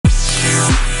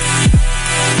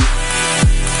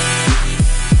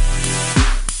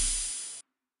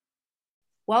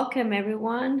Welcome,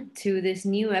 everyone, to this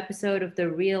new episode of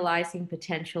the Realizing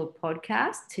Potential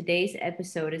podcast. Today's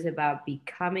episode is about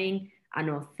becoming an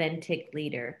authentic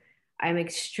leader. I'm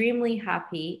extremely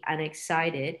happy and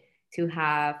excited to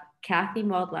have Kathy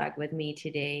Modlag with me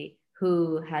today,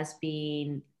 who has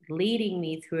been leading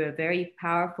me through a very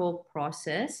powerful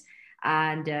process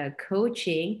and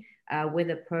coaching with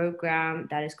a program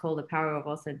that is called The Power of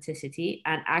Authenticity.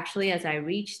 And actually, as I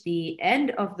reach the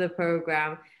end of the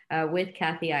program, with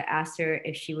Kathy, I asked her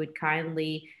if she would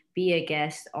kindly be a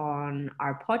guest on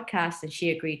our podcast, and she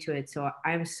agreed to it. So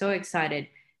I'm so excited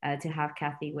to have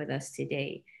Kathy with us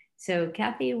today. So,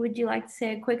 Kathy, would you like to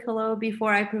say a quick hello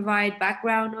before I provide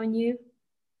background on you?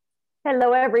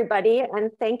 Hello, everybody,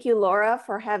 and thank you, Laura,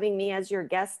 for having me as your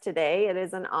guest today. It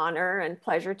is an honor and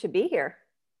pleasure to be here.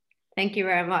 Thank you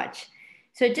very much.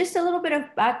 So, just a little bit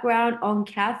of background on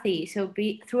Kathy.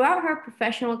 Throughout her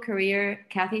professional career,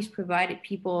 Kathy's provided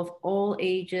people of all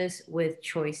ages with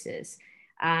choices.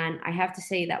 And I have to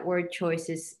say that word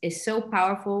choices is so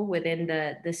powerful within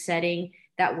the setting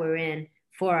that we're in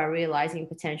for our Realizing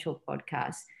Potential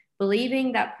podcast.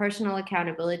 Believing that personal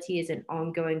accountability is an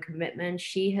ongoing commitment,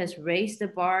 she has raised the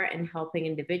bar in helping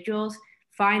individuals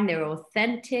find their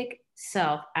authentic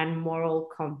self and moral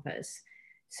compass.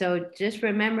 So just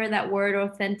remember that word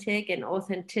authentic and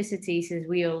authenticity, since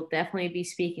we'll definitely be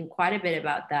speaking quite a bit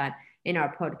about that in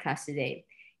our podcast today.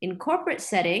 In corporate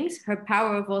settings, her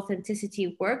Power of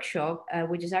Authenticity workshop,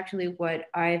 which is actually what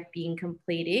I've been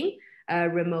completing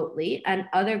remotely, and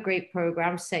other great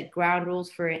programs set ground rules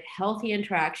for healthy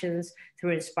interactions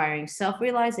through inspiring self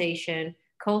realization,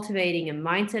 cultivating a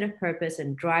mindset of purpose,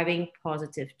 and driving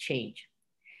positive change.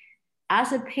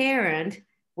 As a parent,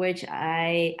 which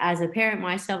as a parent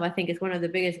myself, I think is one of the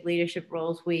biggest leadership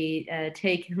roles we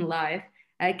take in life.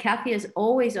 Kathy has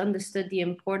always understood the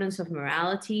importance of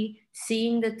morality,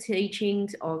 seeing the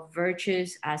teachings of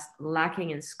virtues as lacking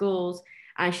in schools.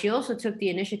 And she also took the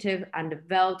initiative and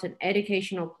developed an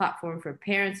educational platform for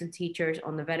parents and teachers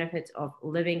on the benefits of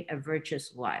living a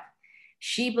virtuous life.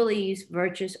 She believes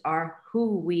virtues are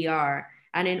who we are,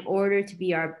 and in order to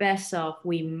be our best self,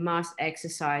 we must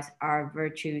exercise our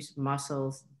virtues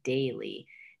muscles daily.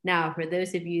 Now, for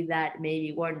those of you that may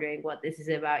be wondering what this is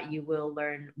about, you will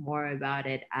learn more about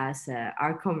it as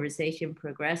our conversation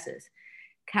progresses.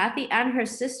 Kathy and her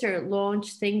sister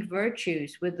launched Think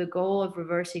Virtues with the goal of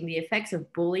reversing the effects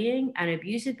of bullying and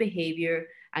abusive behavior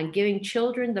and giving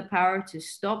children the power to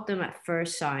stop them at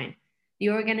first sign. The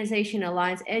organization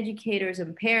aligns educators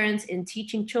and parents in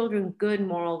teaching children good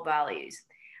moral values.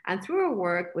 And through her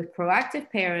work with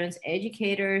proactive parents,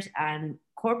 educators, and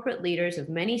corporate leaders of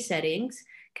many settings,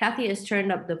 Kathy has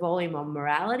turned up the volume on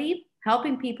morality,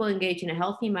 helping people engage in a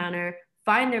healthy manner,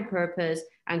 find their purpose,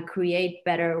 and create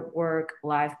better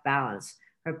work-life balance.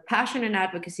 Her passion and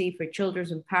advocacy for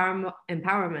children's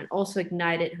empowerment also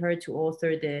ignited her to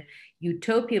author the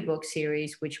Utopia book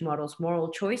series, which models moral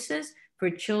choices for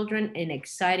children in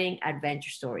exciting adventure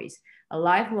stories. A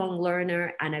lifelong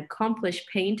learner and accomplished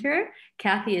painter,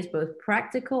 Kathy is both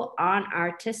practical and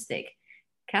artistic.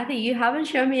 Kathy, you haven't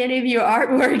shown me any of your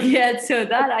artwork yet, so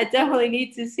that I definitely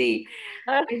need to see.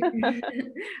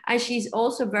 And she's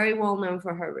also very well known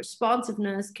for her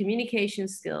responsiveness, communication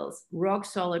skills, rock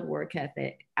solid work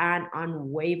ethic, and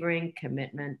unwavering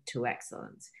commitment to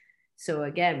excellence. So,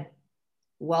 again,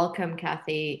 welcome,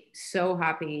 Kathy. So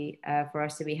happy for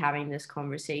us to be having this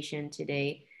conversation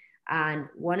today. And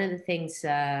one of the things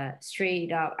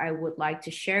straight up I would like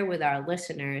to share with our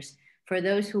listeners, for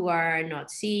those who are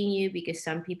not seeing you, because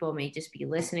some people may just be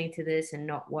listening to this and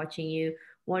not watching you,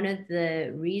 one of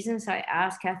the reasons I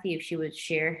asked Kathy if she would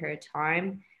share her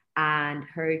time and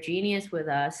her genius with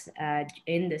us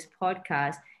in this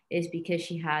podcast is because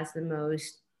she has the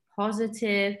most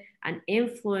positive and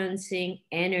influencing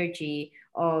energy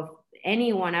of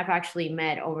anyone I've actually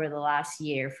met over the last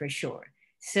year, for sure.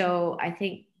 So I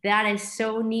think that is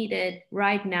so needed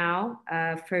right now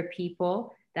for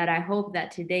people, that I hope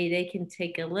that today they can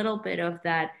take a little bit of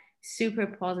that super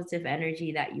positive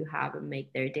energy that you have and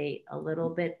make their day a little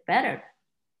bit better.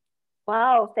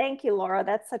 Wow, thank you, Laura.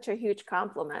 That's such a huge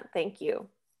compliment. Thank you.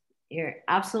 You're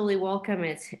absolutely welcome.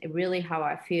 It's really how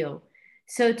I feel.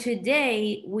 So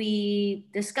today we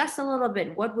discussed a little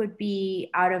bit what would be,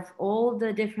 out of all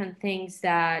the different things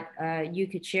that you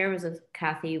could share with us,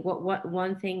 Kathy, what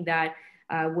one thing that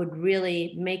would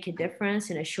really make a difference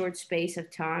in a short space of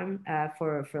time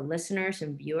for listeners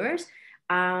and viewers.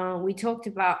 We talked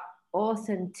about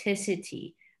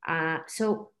authenticity.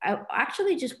 So I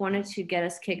actually just wanted to get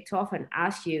us kicked off and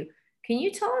ask you, can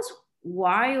you tell us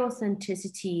why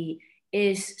authenticity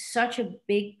is such a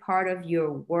big part of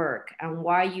your work and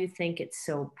why you think it's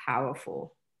so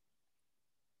powerful?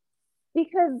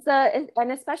 Because,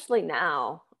 and especially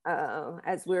now,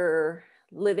 as we're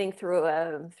living through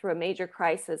a major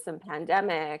crisis and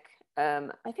pandemic,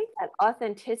 I think that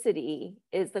authenticity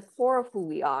is the core of who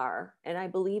we are. And I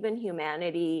believe in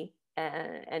humanity,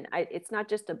 it's not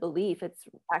just a belief, it's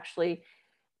actually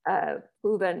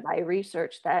proven by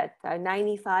research that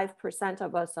 95%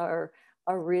 of us are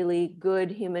really good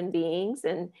human beings,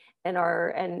 and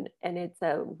it's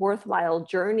a worthwhile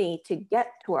journey to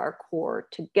get to our core,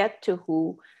 to get to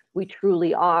who we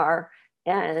truly are,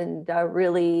 and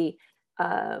really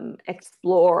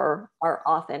explore our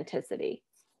authenticity.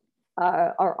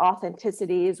 Our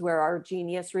authenticity is where our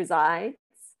genius resides.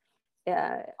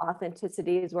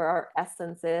 Authenticity is where our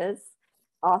essence is.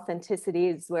 Authenticity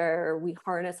is where we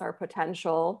harness our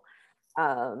potential.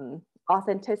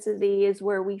 Authenticity is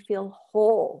where we feel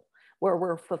whole, where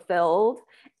we're fulfilled,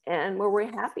 and where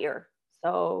we're happier.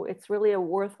 So it's really a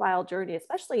worthwhile journey,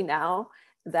 especially now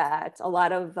that a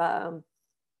lot of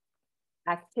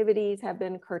activities have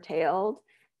been curtailed.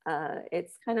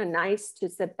 It's kind of nice to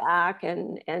sit back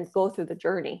and go through the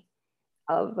journey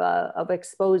of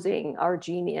exposing our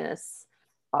genius,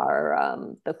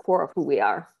 the core of who we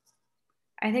are.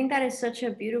 I think that is such a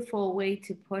beautiful way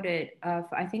to put it.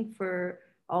 I think for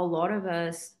a lot of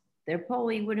us, there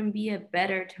probably wouldn't be a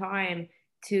better time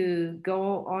to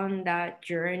go on that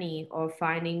journey of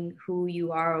finding who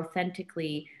you are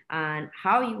authentically and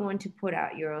how you want to put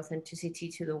out your authenticity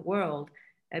to the world.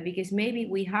 Because maybe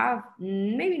we have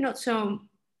maybe not so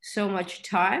much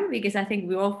time, because I think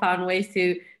we all found ways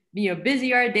to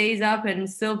busy our days up and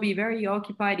still be very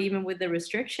occupied even with the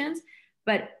restrictions,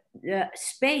 but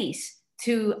space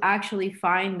to actually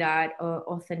find that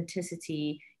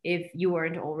authenticity if you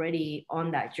weren't already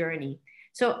on that journey.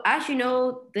 So, as you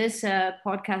know, this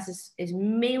podcast is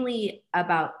mainly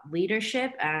about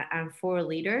leadership and for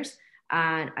leaders.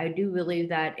 And I do believe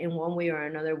that in one way or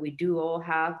another, we do all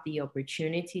have the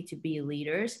opportunity to be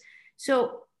leaders.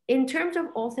 So, in terms of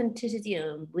authenticity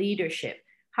and leadership,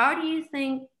 how do you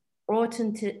think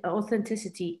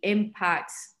authenticity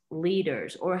impacts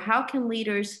leaders, or how can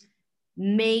leaders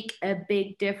make a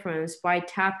big difference by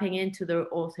tapping into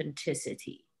their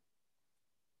authenticity?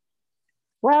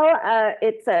 Well,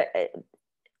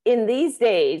 in these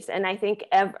days, and I think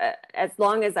as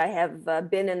long as I have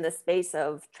been in the space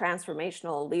of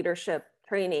transformational leadership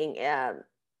training,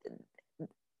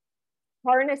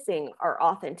 harnessing our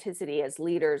authenticity as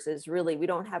leaders is really, we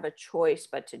don't have a choice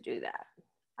but to do that.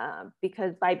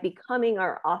 Because by becoming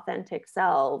our authentic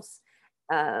selves,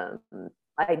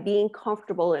 by being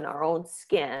comfortable in our own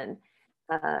skin,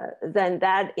 then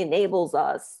that enables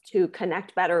us to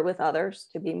connect better with others,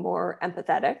 to be more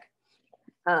empathetic,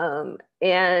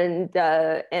 and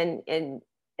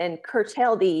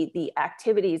curtail the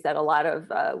activities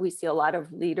that we see a lot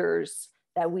of leaders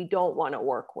that we don't want to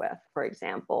work with. For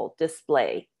example,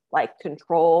 display, like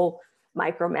control,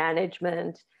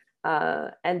 micromanagement,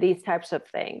 and these types of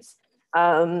things.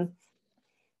 Our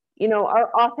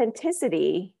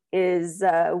authenticity is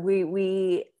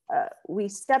we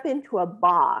step into a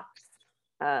box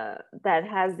that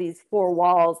has these four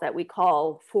walls that we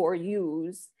call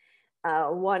 4U's.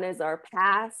 One is our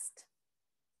past,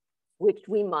 which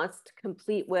we must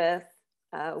complete with.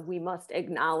 We must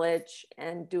acknowledge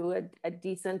and do a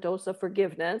decent dose of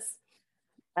forgiveness.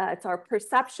 It's our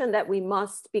perception that we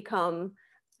must become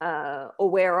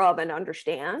aware of and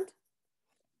understand.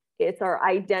 It's our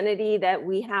identity that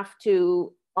we have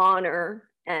to honor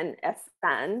and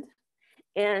ascend,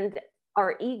 and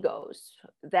our egos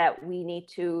that we need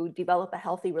to develop a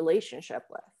healthy relationship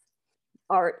with.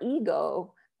 Our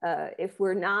ego, if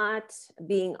we're not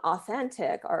being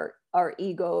authentic, our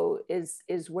ego is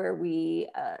where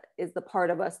is the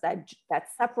part of us that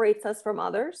separates us from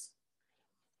others.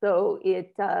 So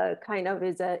it kind of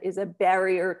is a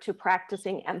barrier to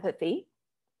practicing empathy.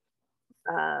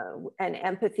 And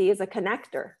empathy is a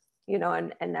connector,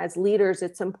 and as leaders,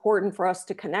 it's important for us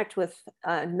to connect with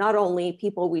not only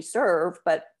people we serve,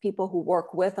 but people who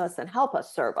work with us and help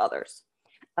us serve others.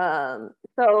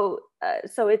 So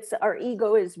it's our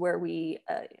ego is where we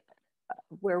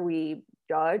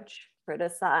judge,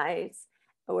 criticize,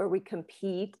 where we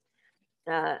compete,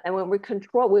 and when we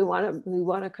control, we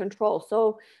want to control.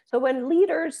 So when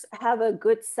leaders have a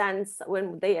good sense,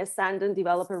 when they ascend and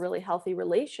develop a really healthy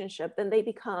relationship, then they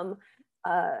become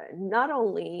not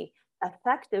only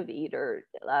effective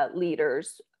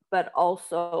leaders, but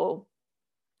also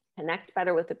connect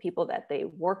better with the people that they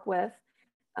work with.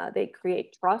 They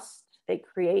create trust, they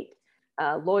create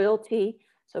loyalty.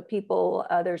 So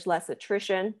there's less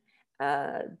attrition.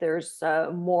 There's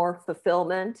more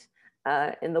fulfillment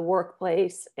in the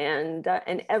workplace, and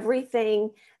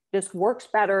everything just works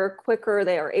better, quicker.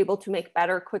 They are able to make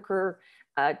better, quicker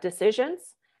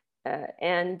decisions,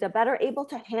 and better able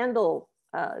to handle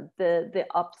the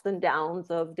ups and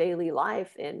downs of daily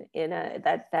life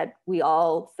that we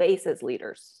all face as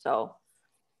leaders. So.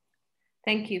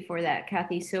 Thank you for that,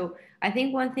 Kathy. So I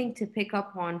think one thing to pick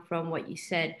up on from what you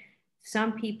said,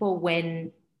 some people,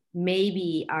 when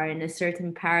maybe are in a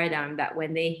certain paradigm, that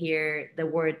when they hear the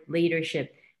word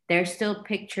leadership, they're still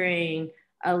picturing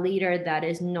a leader that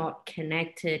is not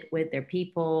connected with their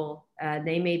people.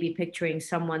 They may be picturing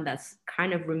someone that's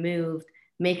kind of removed,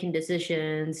 making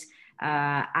decisions,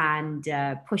 and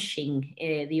pushing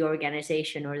the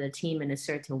organization or the team in a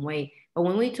certain way. But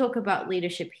when we talk about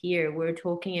leadership here, we're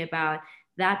talking about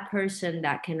that person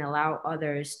that can allow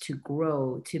others to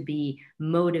grow, to be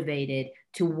motivated,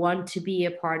 to want to be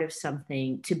a part of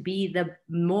something, to be the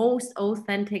most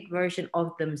authentic version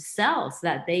of themselves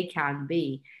that they can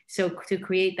be. So to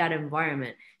create that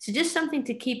environment. So just something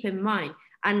to keep in mind.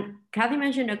 And Kathy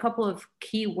mentioned a couple of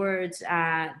key words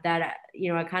that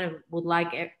I kind of would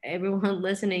like everyone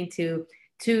listening to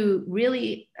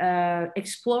really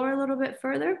explore a little bit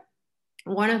further.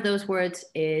 One of those words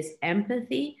is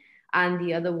empathy, and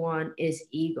the other one is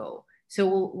ego.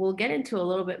 So we'll get into a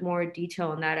little bit more detail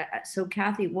on that. So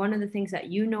Kathy, one of the things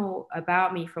that you know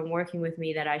about me from working with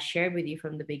me that I shared with you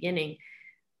from the beginning,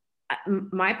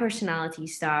 my personality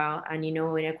style, and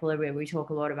in Equilibrium we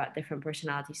talk a lot about different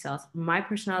personality styles. My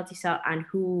personality style and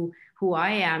who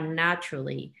I am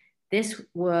naturally, this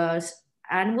was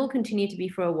and will continue to be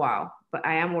for a while, but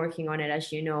I am working on it,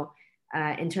 as you know,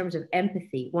 in terms of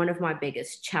empathy, one of my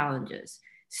biggest challenges.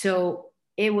 So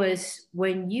it was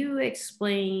when you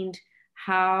explained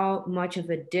how much of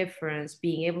a difference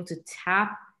being able to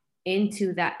tap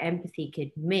into that empathy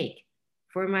could make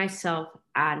for myself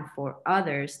and for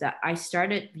others that I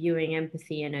started viewing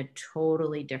empathy in a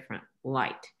totally different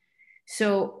light.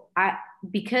 So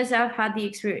because I've had the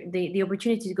experience, the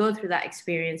opportunity to go through that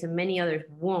experience, and many others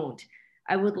won't,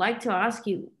 I would like to ask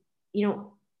you,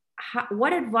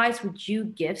 what advice would you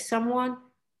give someone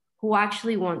who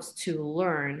actually wants to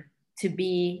learn to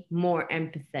be more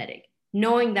empathetic,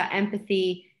 knowing that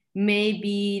empathy may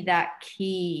be that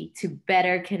key to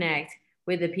better connect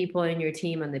with the people in your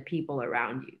team and the people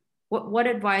around you? What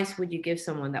advice would you give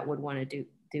someone that would want to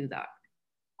do that?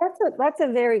 That's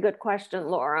a very good question,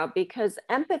 Laura, because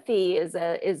empathy is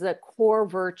a core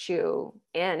virtue,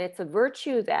 and it's a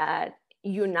virtue that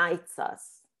unites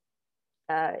us.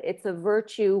 It's a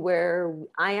virtue where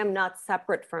I am not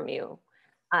separate from you.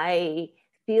 I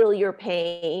feel your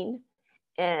pain,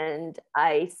 and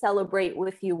I celebrate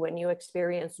with you when you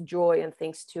experience joy and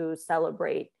things to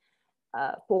celebrate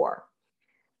for.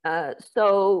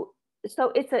 So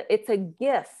it's a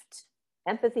gift.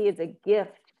 Empathy is a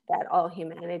gift that all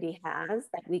humanity has,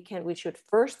 that we should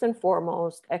first and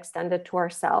foremost extend it to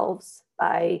ourselves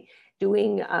by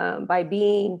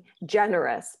being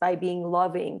generous, by being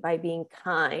loving, by being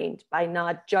kind, by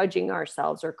not judging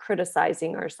ourselves or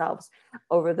criticizing ourselves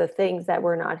over the things that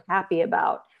we're not happy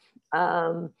about,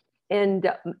 and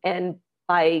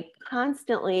by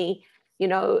constantly,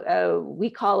 we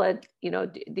call it,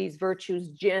 these virtues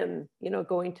gym,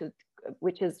 going to,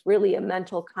 which is really a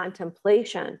mental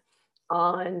contemplation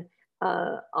on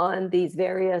these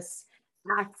various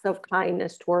acts of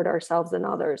kindness toward ourselves and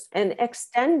others, and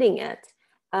extending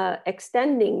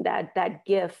that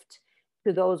gift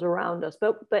to those around us.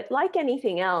 But like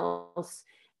anything else,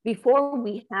 before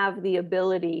we have the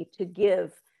ability to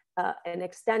give and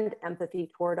extend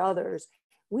empathy toward others,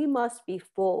 we must be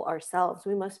full ourselves.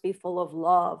 We must be full of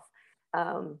love,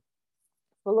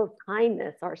 full of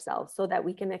kindness ourselves, so that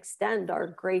we can extend our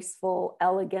graceful,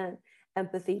 elegant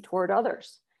empathy toward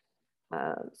others.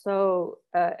 As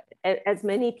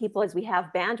many people as we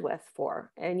have bandwidth for,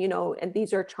 and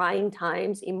these are trying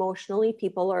times emotionally,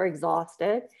 people are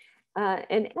exhausted,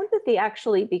 and empathy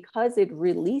actually, because it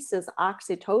releases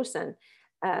oxytocin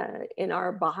in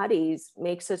our bodies,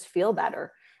 makes us feel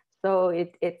better. So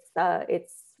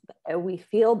we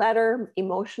feel better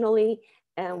emotionally,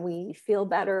 and we feel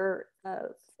better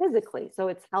physically. So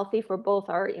it's healthy for both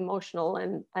our emotional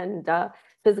and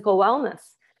physical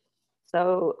wellness.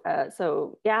 So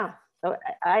yeah. So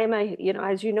I am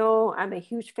as you know, I'm a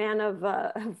huge fan of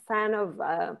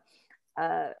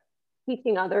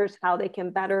teaching others how they can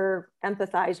better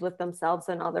empathize with themselves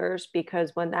and others,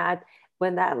 because when that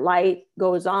light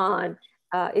goes on,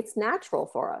 it's natural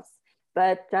for us.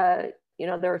 But there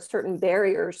are certain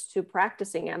barriers to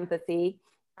practicing empathy,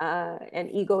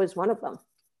 and ego is one of them.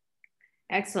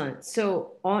 Excellent.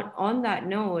 So on that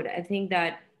note, I think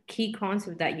that key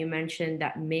concept that you mentioned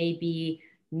that may be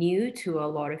new to a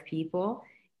lot of people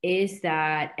is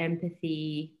that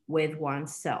empathy with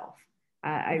oneself.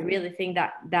 I Mhm. really think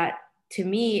that to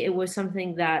me it was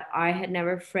something that I had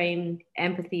never framed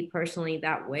empathy personally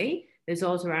that way. There's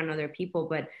also around other people,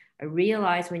 but I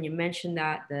realized when you mentioned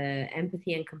that the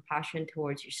empathy and compassion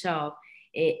towards yourself,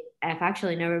 I've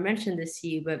actually never mentioned this to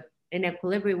you, but in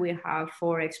equilibrium we have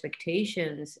four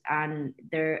expectations, and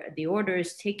the order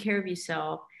is take care of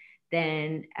yourself,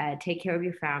 then take care of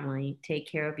your family, take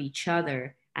care of each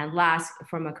other, and last,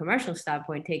 from a commercial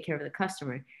standpoint, take care of the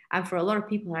customer. And for a lot of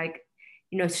people, like,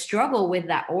 struggle with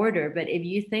that order. But if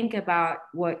you think about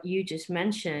what you just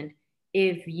mentioned,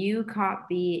 if you can't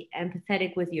be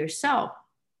empathetic with yourself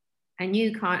and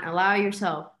you can't allow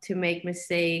yourself to make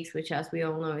mistakes, which, as we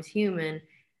all know, is human,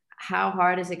 how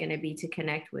hard is it going to be to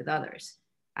connect with others?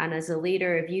 And as a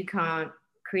leader, if you can't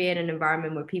create an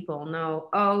environment where people know,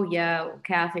 oh, yeah,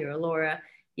 Kathy or Laura,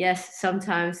 yes,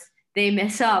 sometimes they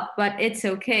mess up, but it's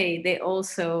okay. They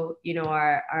also,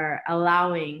 are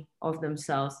allowing of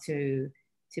themselves to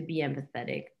be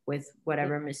empathetic with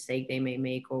whatever mistake they may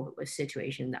make or a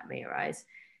situation that may arise.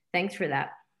 Thanks for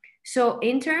that. So,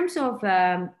 in terms of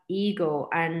ego,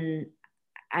 and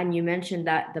you mentioned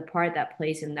that the part that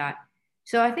plays in that.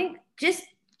 So, I think just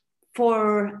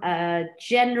for a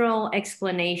general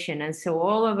explanation, and so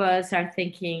all of us are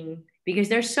thinking, because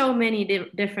there's so many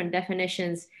different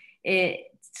definitions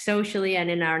socially and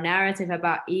in our narrative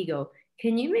about ego.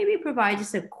 Can you maybe provide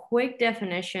just a quick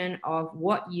definition of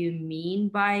what you mean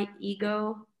by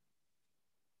ego?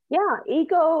 Yeah,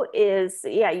 ego is,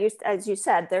 yeah, as you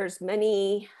said, there's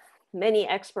many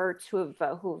experts who've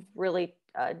really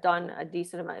done a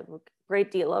decent amount,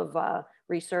 great deal of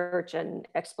research and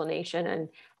explanation, and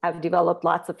have developed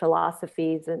lots of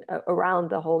philosophies and around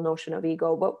the whole notion of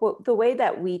ego. But the way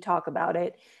that we talk about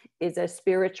it is a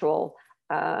spiritual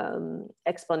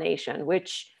explanation,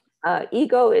 which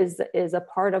ego is a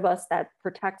part of us that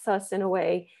protects us in a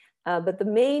way. But the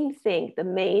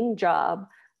main job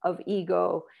of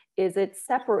ego is it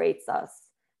separates us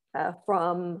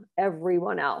from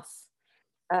everyone else.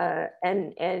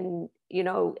 And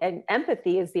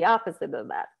empathy is the opposite of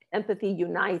that. Empathy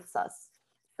unites us.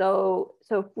 So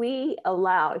if we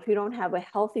don't have a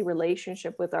healthy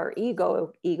relationship with our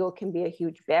ego can be a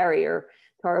huge barrier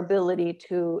to our ability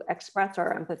to express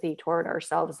our empathy toward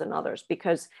ourselves and others,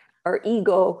 because our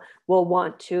ego will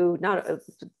want to not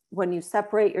when you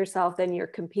separate yourself, then you're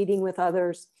competing with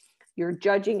others, you're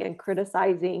judging and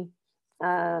criticizing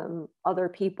other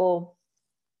people.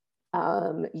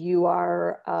 You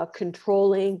are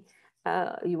controlling.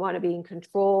 You want to be in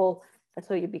control,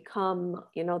 so you become,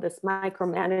 this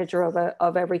micromanager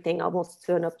of everything, almost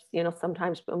to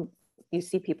sometimes you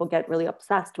see people get really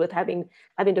obsessed with having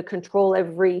to control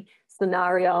every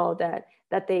scenario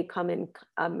that they come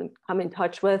in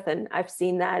touch with. And I've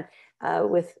seen that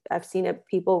I've seen it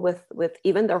people with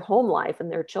even their home life and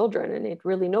their children, and it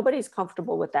really, nobody's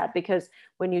comfortable with that, because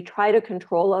when you try to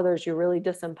control others, you're really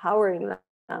disempowering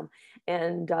them.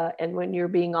 And when you're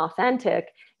being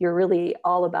authentic, you're really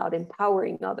all about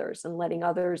empowering others and letting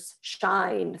others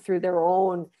shine through their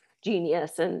own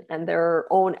genius and their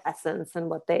own essence, and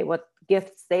what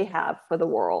gifts they have for the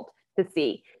world to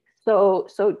see. So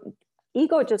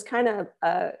ego just kind of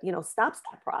stops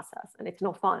that process, and it's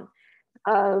no fun.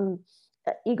 um,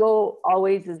 Ego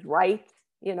always is right.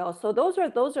 So those are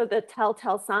the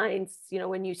telltale signs.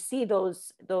 When you see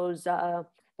those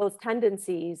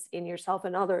tendencies in yourself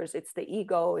and others, it's the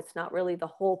ego. It's not really the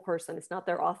whole person. It's not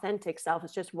their authentic self.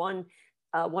 It's just one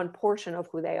portion of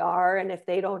who they are. And if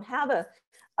they don't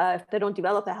if they don't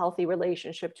develop a healthy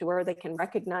relationship to where they can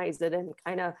recognize it and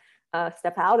kind of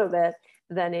step out of it,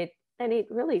 then it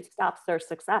really stops their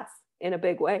success in a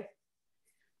big way.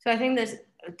 So I think this,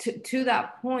 to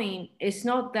that point, it's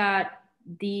not that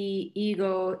the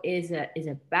ego is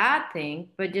a bad thing,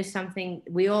 but just something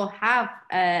we all have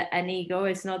an ego.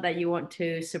 It's not that you want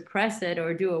to suppress it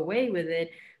or do away with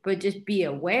it, but just be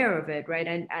aware of it, right?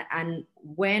 And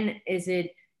when is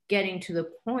it getting to the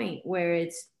point where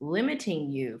it's limiting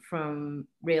you from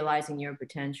realizing your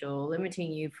potential,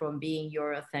 limiting you from being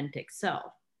your authentic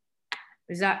self?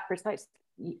 Is that Precise.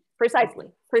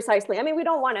 Precisely. I mean, we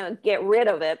don't want to get rid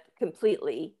of it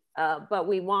completely, but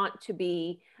we want to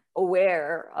be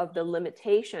aware of the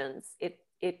limitations it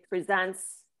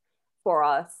presents for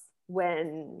us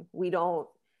when we don't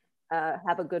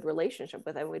have a good relationship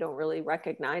with it. We don't really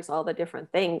recognize all the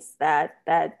different things that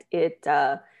it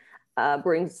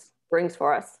brings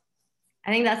for us.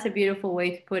 I think that's a beautiful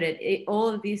way to put it. All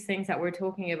of these things that we're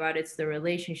talking about, it's the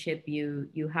relationship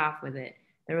you have with it.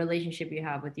 the relationship you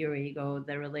have with your ego,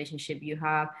 the relationship you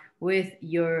have with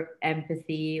your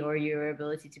empathy or your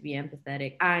ability to be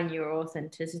empathetic, and your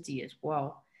authenticity as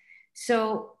well.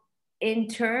 So, in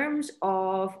terms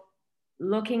of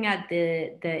looking at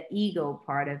the ego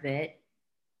part of it,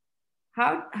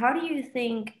 how do you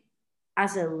think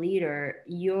as a leader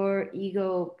your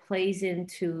ego plays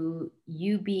into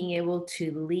you being able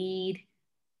to lead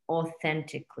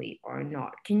authentically or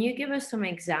not? Can you give us some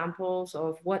examples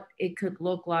of what it could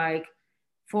look like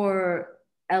for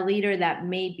a leader that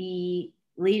may be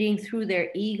leading through their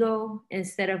ego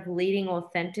instead of leading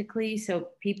authentically, so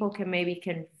people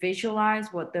can visualize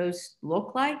what those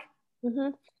look like? Mm-hmm.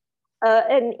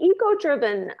 An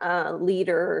ego-driven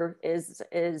leader is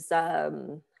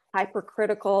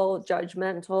hypercritical,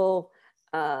 judgmental,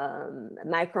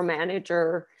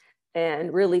 micromanager,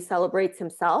 and really celebrates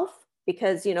himself,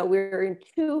 because we're in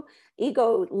two.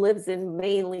 Ego lives in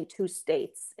mainly two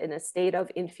states: in a state of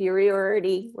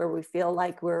inferiority, where we feel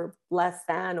like we're less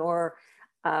than, or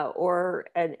a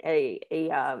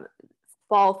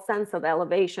false sense of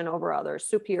elevation over others,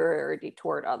 superiority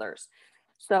toward others.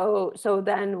 So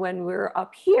then when we're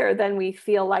up here, then we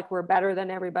feel like we're better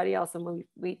than everybody else, and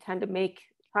we tend to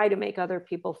try to make other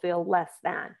people feel less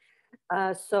than.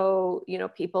 So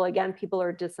people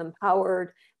are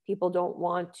disempowered. People don't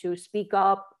want to speak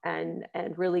up and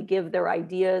really give their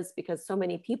ideas, because so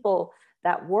many people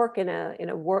that work in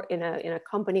a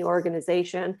company,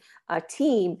 organization, a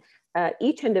team,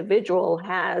 each individual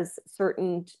has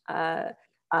certain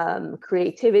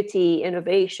creativity,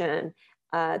 innovation,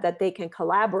 that they can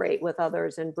collaborate with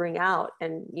others and bring out.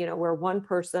 And where one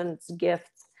person's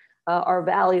gifts are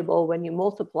valuable, when you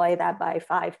multiply that by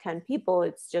 5, 10 people,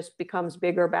 it just becomes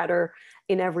bigger, better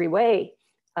in every way.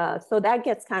 So that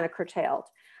gets kind of curtailed.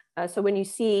 So when you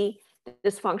see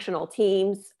dysfunctional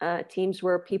teams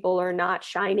where people are not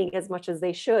shining as much as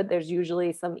they should, there's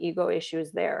usually some ego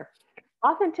issues there.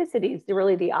 Authenticity is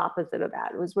really the opposite of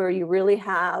that. It was where you really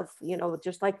have,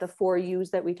 just like the 4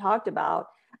 U's that we talked about.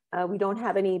 We don't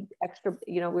have any extra,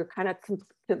 we're kind of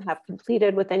have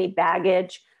completed with any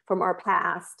baggage from our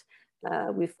past.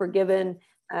 We've forgiven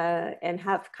and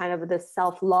have kind of this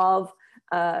self-love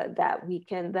that we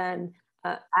can then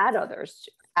add to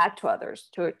others,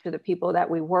 to the people that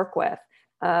we work with.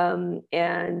 We're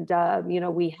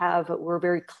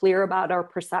very clear about our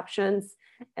perceptions,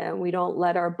 and we don't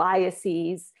let our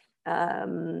biases,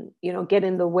 get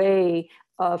in the way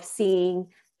of seeing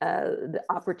the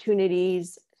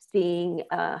opportunities, seeing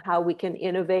how we can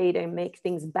innovate and make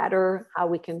things better, how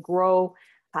we can grow,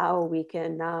 how we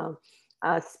can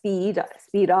speed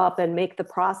up and make the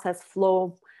process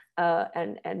flow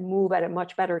and move at a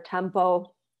much better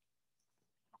tempo.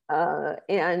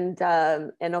 And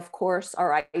of course,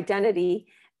 our identity.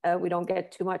 We don't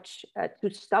get too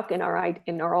stuck in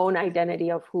our own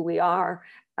identity of who we are.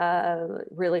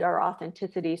 Really, our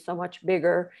authenticity is so much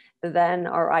bigger than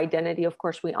our identity. Of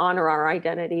course, we honor our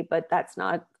identity, but that's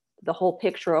not the whole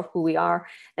picture of who we are.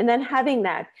 And then having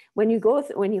that, when you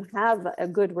have a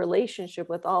good relationship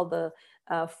with all the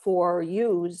 4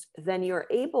 U's, then you're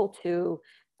able to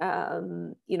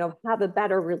have a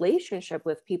better relationship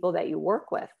with people that you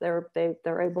work with. They're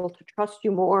able to trust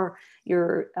you more.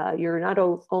 You're not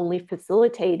only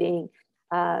facilitating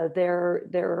their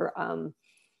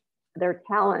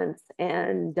talents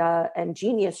and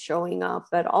genius showing up,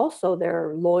 but also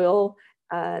they're loyal,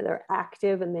 they're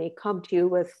active, and they come to you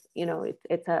with,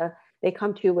 they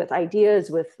come to you with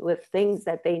ideas, with things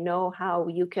that they know how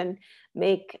you can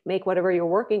make whatever you're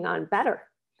working on better.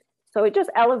 So it just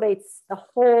elevates the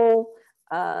whole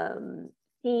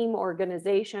team,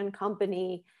 organization,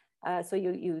 company. So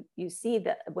you see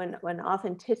that when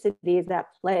authenticity is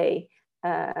at play,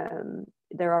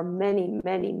 there are many,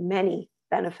 many, many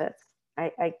benefits.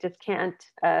 I just can't.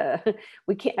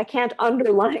 I can't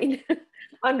underline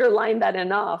underline that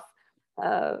enough.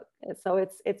 So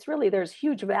it's really, there's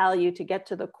huge value to get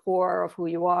to the core of who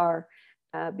you are,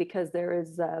 because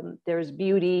there's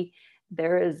beauty,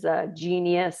 there is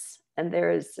genius, and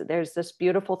there's this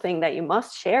beautiful thing that you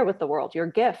must share with the world, your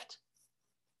gift.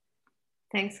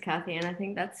 Thanks, Kathy. And I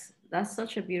think that's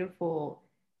such a beautiful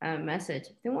message.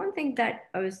 The one thing that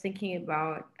I was thinking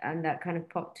about and that kind of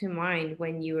popped to mind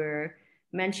when you were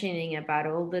mentioning about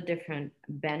all the different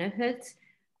benefits,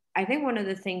 I think one of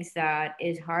the things that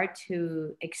is hard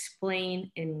to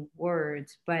explain in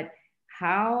words, but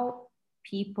how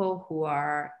people who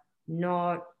are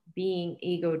not being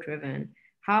ego driven,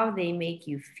 how they make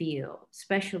you feel,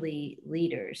 especially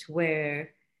leaders,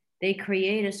 where they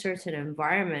create a certain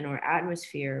environment or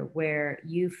atmosphere where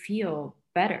you feel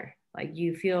better, like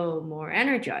you feel more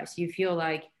energized, you feel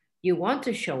like you want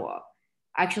to show up.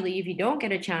 actually, if you don't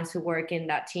get a chance to work in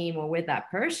that team or with that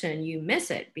person, you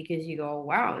miss it because you go,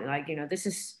 wow, like,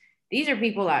 these are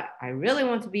people that I really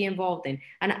want to be involved in.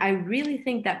 And I really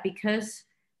think that because,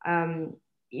 um,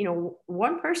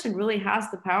 one person really has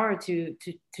the power to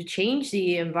change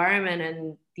the environment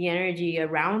and the energy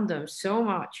around them so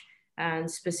much. And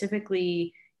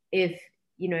specifically, if,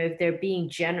 if they're being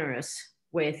generous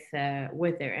with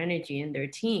their energy and their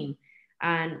team.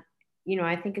 And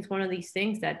I think it's one of these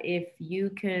things that if you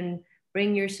can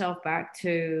bring yourself back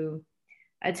to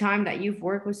a time that you've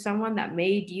worked with someone that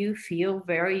made you feel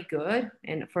very good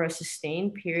and for a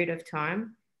sustained period of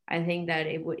time, I think that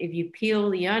it would, if you peel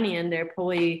the onion,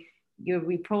 you'll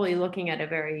be probably looking at a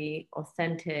very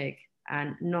authentic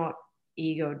and not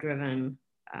ego driven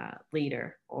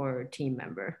leader or team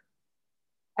member.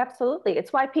 Absolutely.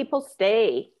 It's why people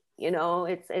stay.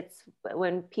 It's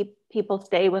when people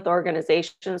stay with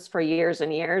organizations for years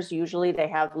and years, usually they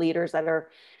have leaders that are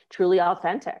truly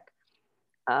authentic,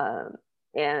 um,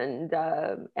 and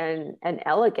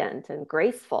elegant and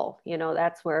graceful.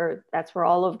 That's where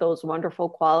all of those wonderful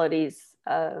qualities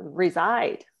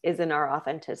reside, is in our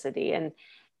authenticity. And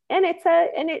it's a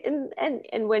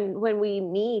and when we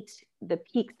meet the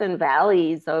peaks and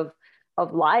valleys of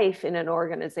life in an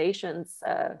organization's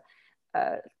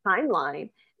timeline,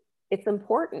 it's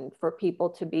important for people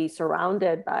to be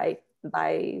surrounded by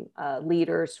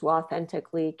leaders who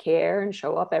authentically care and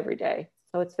show up every day.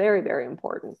 So it's very, very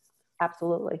important.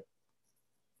 Absolutely.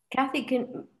 Kathy,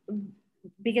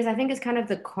 because I think it's kind of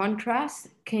the contrast,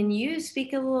 can you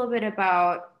speak a little bit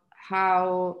about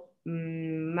how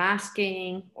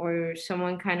masking or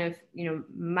someone kind of,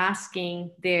 masking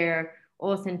their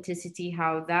authenticity,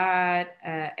 how that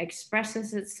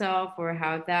expresses itself, or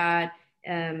how that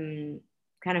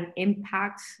kind of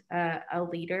impacts a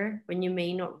leader when you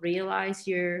may not realize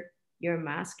you're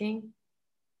masking?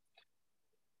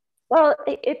 Well,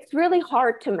 it's really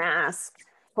hard to mask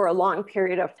for a long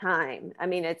period of time. I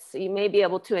mean, you may be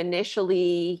able to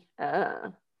initially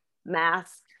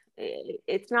mask.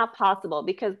 It's not possible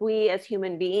because we as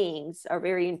human beings are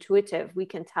very intuitive. We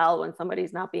can tell when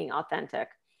somebody's not being authentic.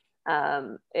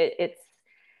 It's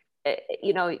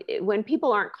when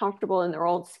people aren't comfortable in their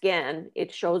own skin,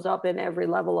 it shows up in every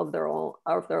level of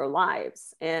their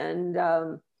lives, and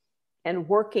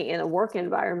working in a work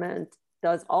environment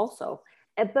does also.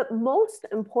 But most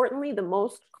importantly, the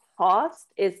most cost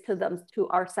is to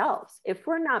ourselves. If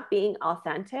we're not being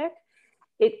authentic,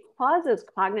 it causes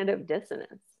cognitive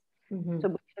dissonance. Mm-hmm.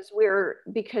 So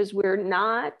because we're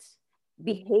not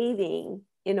behaving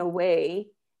in a way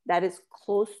that is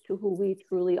close to who we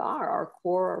truly are, our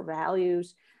core, our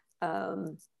values.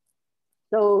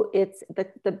 So it's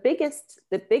the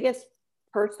biggest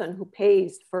person who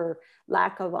pays for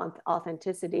lack of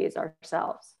authenticity is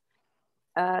ourselves.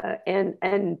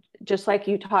 And just like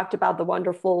you talked about the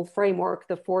wonderful framework,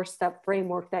 the 4-step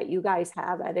framework that you guys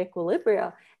have at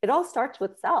Equilibria, it all starts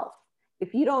with self.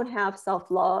 If you don't have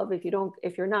self-love, if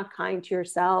you're not kind to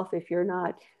yourself, if you're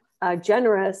not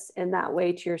generous in that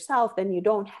way to yourself, then you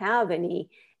don't have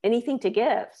anything to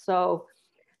give. So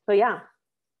yeah.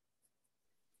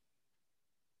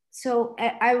 So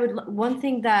one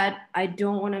thing that I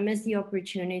don't want to miss the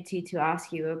opportunity to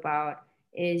ask you about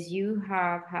is you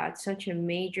have had such a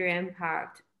major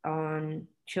impact on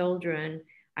children.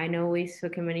 I know we've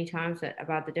spoken many times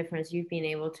about the difference you've been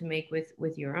able to make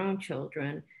with your own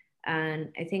children.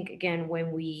 And I think again,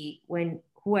 when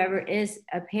whoever is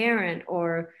a parent,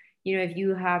 or if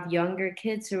you have younger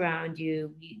kids around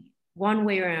you, one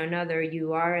way or another,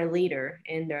 you are a leader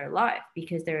in their life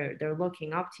because they're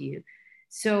looking up to you.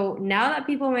 So now that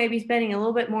people may be spending a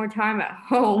little bit more time at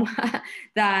home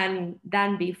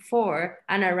than before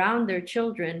and around their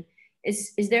children,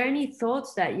 is there any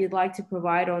thoughts that you'd like to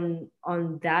provide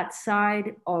on that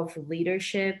side of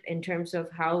leadership in terms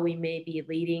of how we may be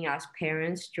leading as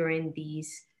parents during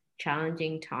these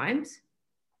challenging times?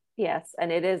 Yes,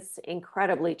 and it is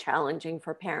incredibly challenging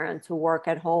for parents who work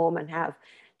at home and have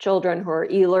children who are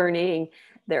e-learning.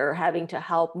 They're having to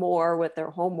help more with their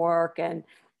homework, and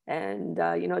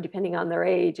depending on their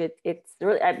age, it's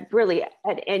really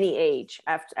at any age.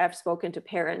 I've spoken to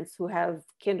parents who have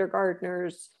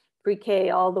kindergartners, pre-K,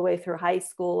 all the way through high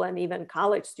school, and even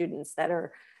college students that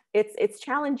are. It's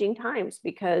challenging times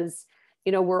because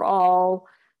we're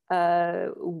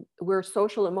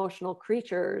social emotional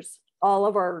creatures. All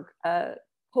of our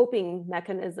coping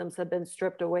mechanisms have been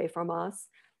stripped away from us.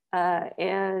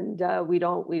 and we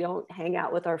don't hang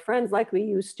out with our friends like we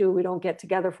used to. We don't get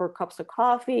together for cups of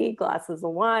coffee, glasses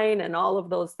of wine, and all of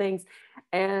those things.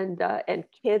 And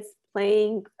kids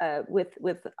playing with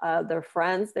their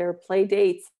friends, their play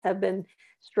dates have been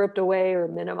stripped away or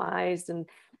minimized and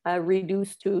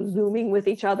reduced to Zooming with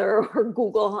each other or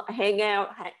Google Hangout,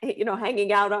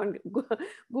 hanging out on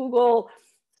Google.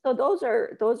 So those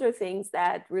are things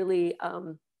that really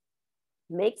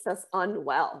makes us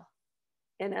unwell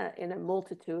in a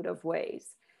multitude of ways.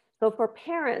 So for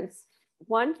parents,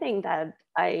 one thing that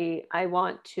I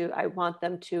want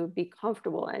them to be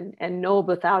comfortable and know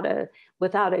without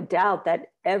a doubt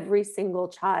that every single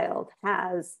child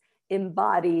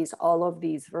embodies all of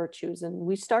these virtues. And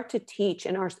we start to teach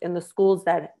in the schools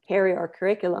that carry our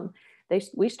curriculum,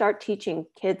 we start teaching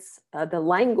kids the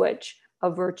language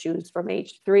of virtues from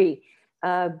age 3,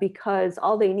 because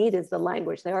all they need is the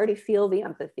language. They already feel the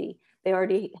empathy. They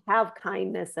already have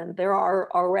kindness, and there are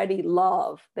already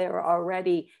love. They're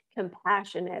already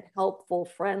compassionate, helpful,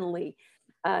 friendly.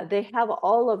 They have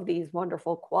all of these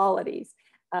wonderful qualities,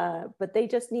 but they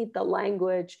just need the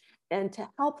language. And to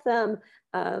help them,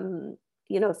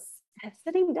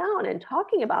 sitting down and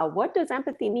talking about, what does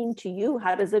empathy mean to you?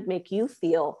 How does it make you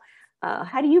feel?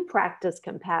 How do you practice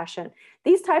compassion?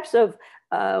 These types of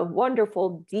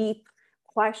wonderful, deep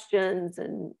questions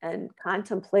and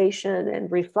contemplation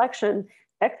and reflection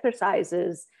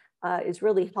exercises is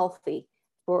really healthy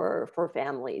for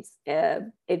families.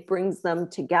 It brings them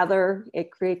together.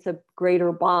 It creates a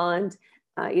greater bond.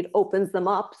 It opens them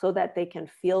up so that they can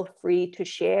feel free to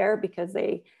share, because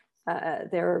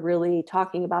they're really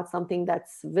talking about something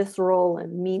that's visceral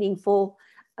and meaningful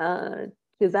to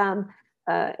them.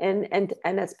 And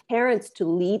as parents, to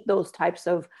lead those types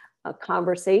of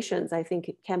conversations, I think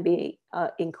it can be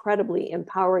incredibly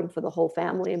empowering for the whole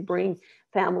family and bring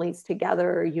families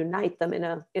together, unite them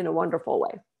in a wonderful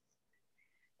way.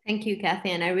 Thank you,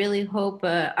 Kathy. And I really hope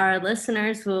our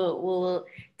listeners will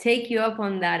take you up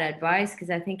on that advice, because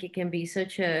I think it can be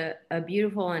such a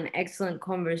beautiful and excellent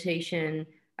conversation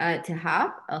to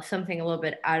have, something a little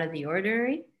bit out of the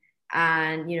ordinary.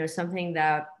 And, something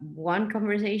that one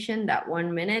conversation, that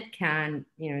 1 minute can,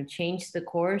 change the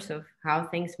course of how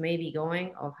things may be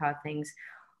going, of how things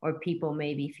or people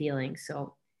may be feeling.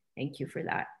 So thank you for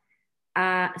that.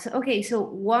 So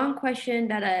one question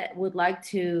that I would like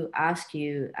to ask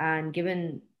you, and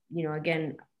given,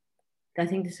 again, I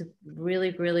think this is a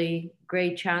really, really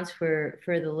great chance for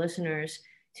the listeners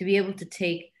to be able to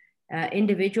take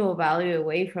individual value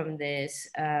away from this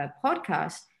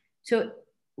podcast. So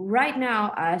right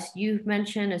now, as you've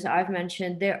mentioned, as I've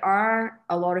mentioned, there are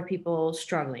a lot of people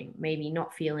struggling, maybe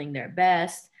not feeling their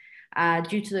best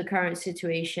due to the current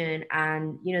situation.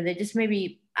 And, they just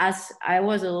maybe, as I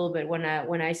was a little bit when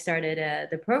I started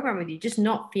the program with you, just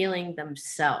not feeling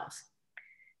themselves.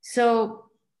 So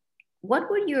what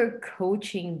would your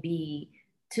coaching be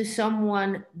to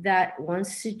someone that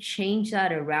wants to change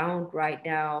that around right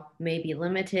now, maybe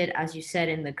limited, as you said,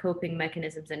 in the coping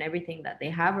mechanisms and everything that they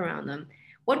have around them?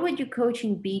 What would your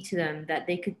coaching be to them that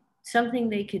something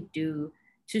they could do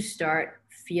to start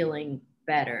feeling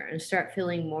better and start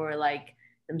feeling more like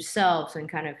themselves and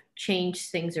kind of change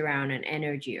things around and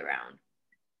energy around?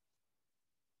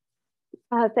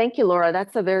 Thank you, Laura.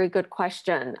 That's a very good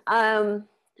question.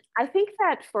 I think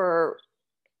that for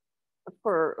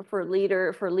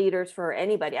leaders, for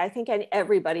anybody, I think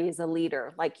everybody is a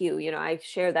leader. Like I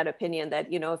share that opinion that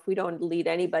if we don't lead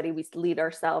anybody, we lead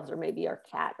ourselves, or maybe our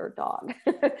cat or dog.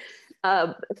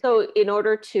 So in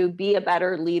order to be a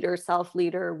better leader,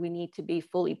 self-leader, we need to be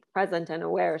fully present and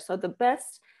aware. So the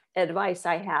best advice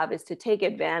I have is to take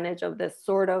advantage of this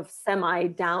sort of semi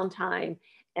downtime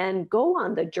and go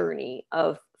on the journey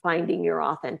of finding your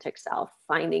authentic self,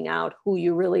 finding out who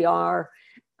you really are.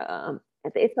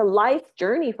 It's a life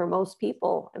journey for most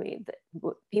people. I mean,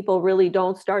 people really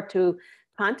don't start to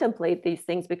contemplate these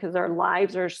things because our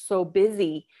lives are so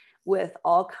busy with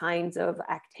all kinds of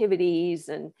activities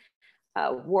and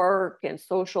work and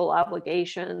social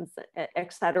obligations,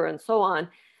 et cetera, and so on.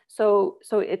 So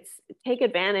it's take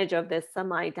advantage of this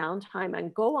semi downtime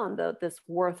and go on this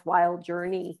worthwhile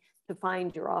journey to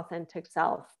find your authentic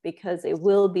self, because it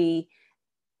will be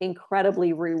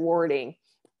incredibly rewarding,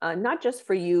 not just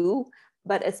for you,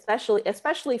 but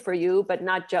especially for you, but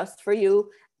not just for you,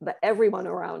 but everyone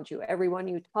around you, everyone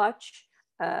you touch,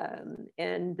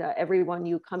 and everyone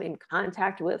you come in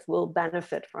contact with will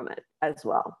benefit from it as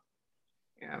well.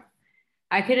 Yeah,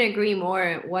 I couldn't agree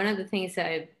more. One of the things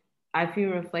that I've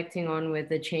been reflecting on with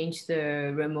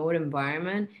the remote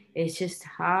environment is just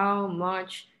how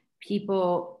much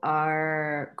people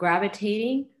are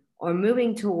gravitating or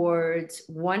moving towards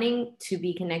wanting to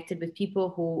be connected with people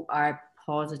who are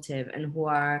positive and who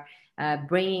are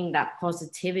bringing that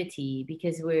positivity,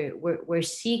 because we're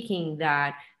seeking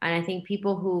that. And I think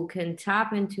people who can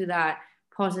tap into that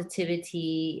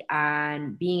positivity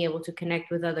and being able to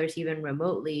connect with others even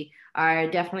remotely are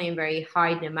definitely in very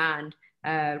high demand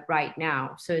right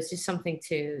now. So it's just something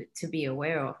to be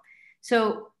aware of.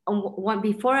 So one,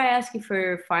 before I ask you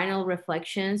for final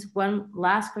reflections, one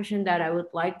last question that I would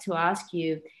like to ask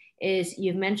you is,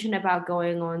 you've mentioned about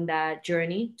going on that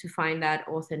journey to find that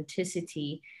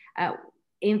authenticity.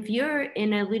 If you're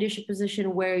in a leadership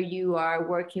position where you are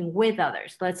working with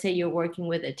others, let's say you're working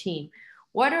with a team,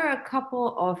 what are a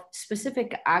couple of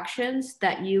specific actions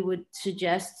that you would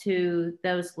suggest to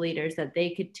those leaders that they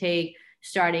could take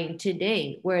starting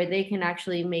today, where they can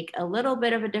actually make a little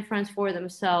bit of a difference for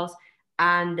themselves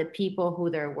and the people who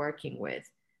they're working with?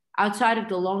 Outside of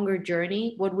the longer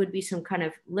journey, what would be some kind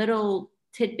of little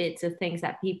tidbits of things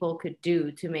that people could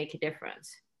do to make a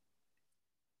difference?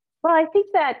 Well, I think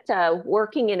that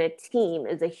working in a team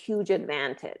is a huge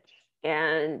advantage.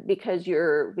 And because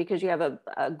you have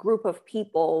a group of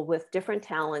people with different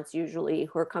talents, usually,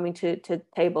 who are coming to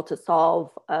table to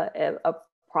solve a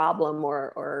problem,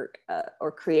 or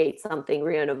create something,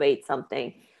 re-innovate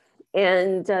something.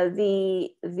 And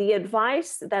the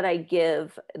advice that I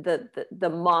give, the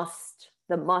must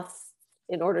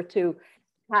in order to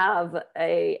have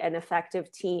an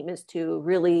effective team, is to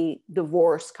really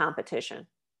divorce competition.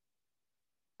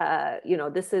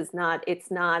 This is not,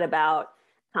 it's not about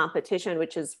competition,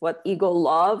 which is what ego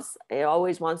loves. It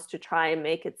always wants to try and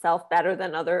make itself better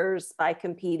than others by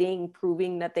competing,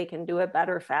 proving that they can do it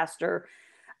better, faster,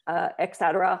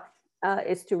 etc.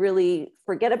 Is to really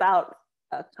forget about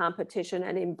competition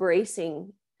and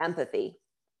embracing empathy.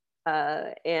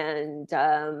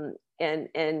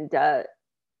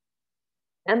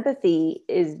 Empathy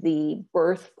is the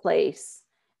birthplace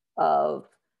of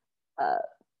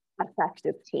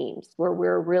effective teams, where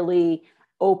we're really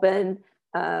open,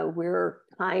 we're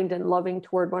kind and loving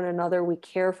toward one another, we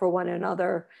care for one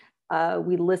another,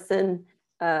 we listen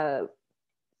to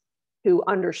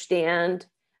understand,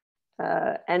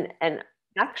 and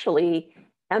actually,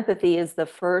 empathy is the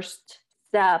first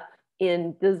step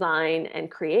in design and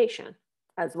creation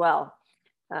as well,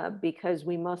 because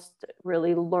we must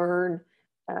really learn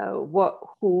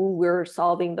who we're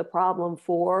solving the problem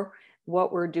for,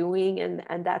 what we're doing,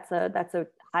 and that's a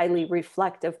highly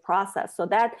reflective process. So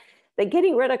that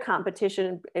getting rid of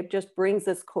competition, it just brings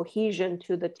this cohesion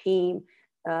to the team,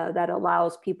 that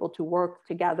allows people to work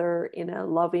together in a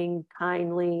loving,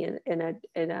 kindly,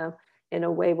 in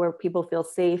a way where people feel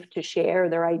safe to share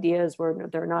their ideas, where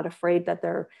they're not afraid that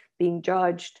they're being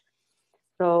judged.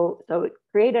 So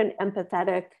create an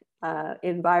empathetic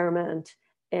environment,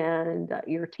 and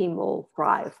your team will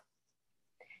thrive.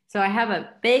 So I have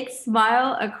a big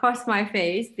smile across my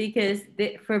face, because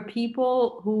for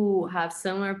people who have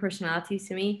similar personalities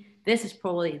to me, this is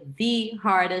probably the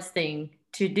hardest thing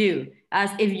to do. As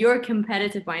if you're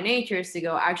competitive by nature, is to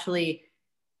go, actually,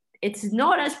 it's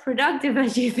not as productive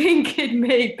as you think it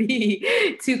may be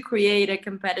to create a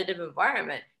competitive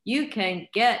environment. You can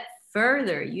get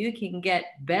further, you can get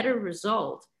better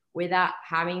results without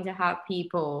having to have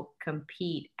people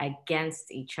compete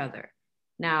against each other.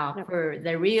 Now, for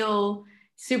the real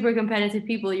super competitive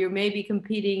people, you're maybe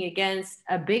competing against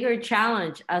a bigger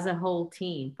challenge as a whole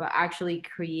team, but actually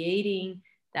creating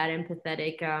that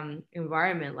empathetic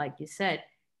environment, like you said,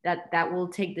 that will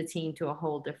take the team to a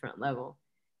whole different level.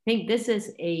 I think this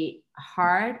is a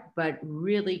hard but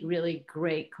really, really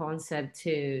great concept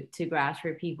to grasp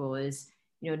for people, is,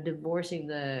 divorcing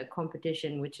the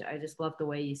competition, which I just love the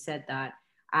way you said that,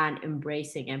 and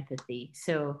embracing empathy.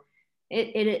 So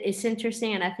it's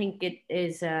interesting, and I think it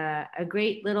is a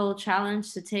great little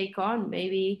challenge to take on.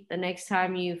 Maybe the next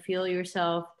time you feel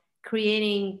yourself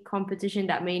creating competition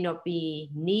that may not be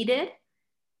needed,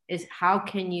 is how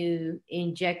can you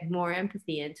inject more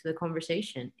empathy into the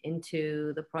conversation,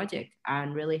 into the project,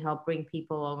 and really help bring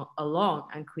people along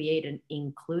and create an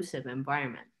inclusive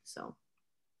environment. So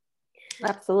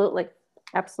absolutely.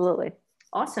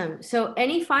 Awesome. So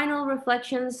any final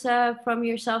reflections from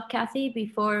yourself, Kathy,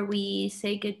 before we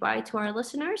say goodbye to our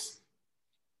listeners?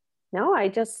 No,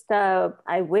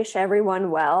 I wish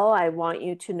everyone well. I want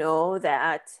you to know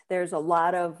that there's a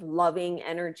lot of loving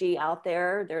energy out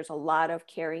there. There's a lot of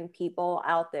caring people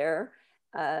out there,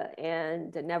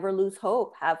 and never lose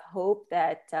hope. Have hope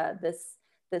that this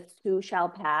too shall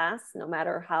pass. No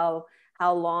matter how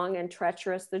long and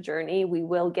treacherous the journey, we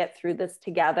will get through this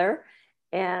together.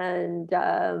 And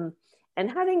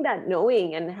having that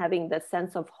knowing, and having the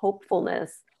sense of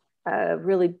hopefulness,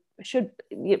 really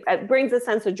it brings a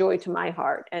sense of joy to my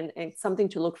heart, and something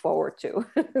to look forward to.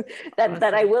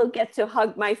 that I will get to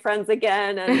hug my friends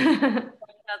again, and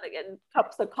again,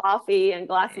 cups of coffee and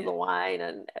glasses of wine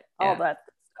and all that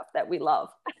stuff that we love.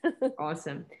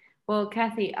 Awesome. Well,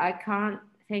 Kathy, I can't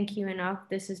thank you enough.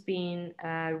 This has been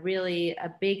really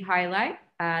a big highlight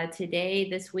today,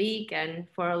 this week, and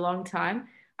for a long time.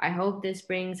 I hope this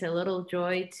brings a little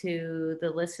joy to the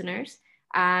listeners.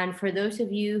 And for those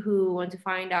of you who want to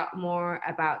find out more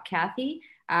about Kathy,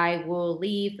 I will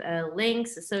leave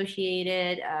links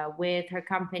associated with her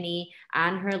company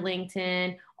and her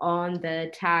LinkedIn on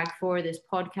the tag for this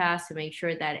podcast to make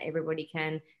sure that everybody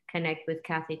can connect with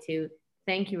Kathy too.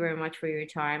 Thank you very much for your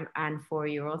time and for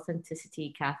your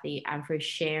authenticity, Kathy, and for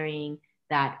sharing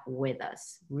that with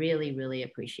us. Really, really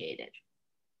appreciate it.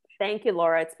 Thank you,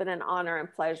 Laura. It's been an honor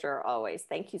and pleasure always.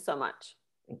 Thank you so much.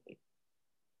 Thank you.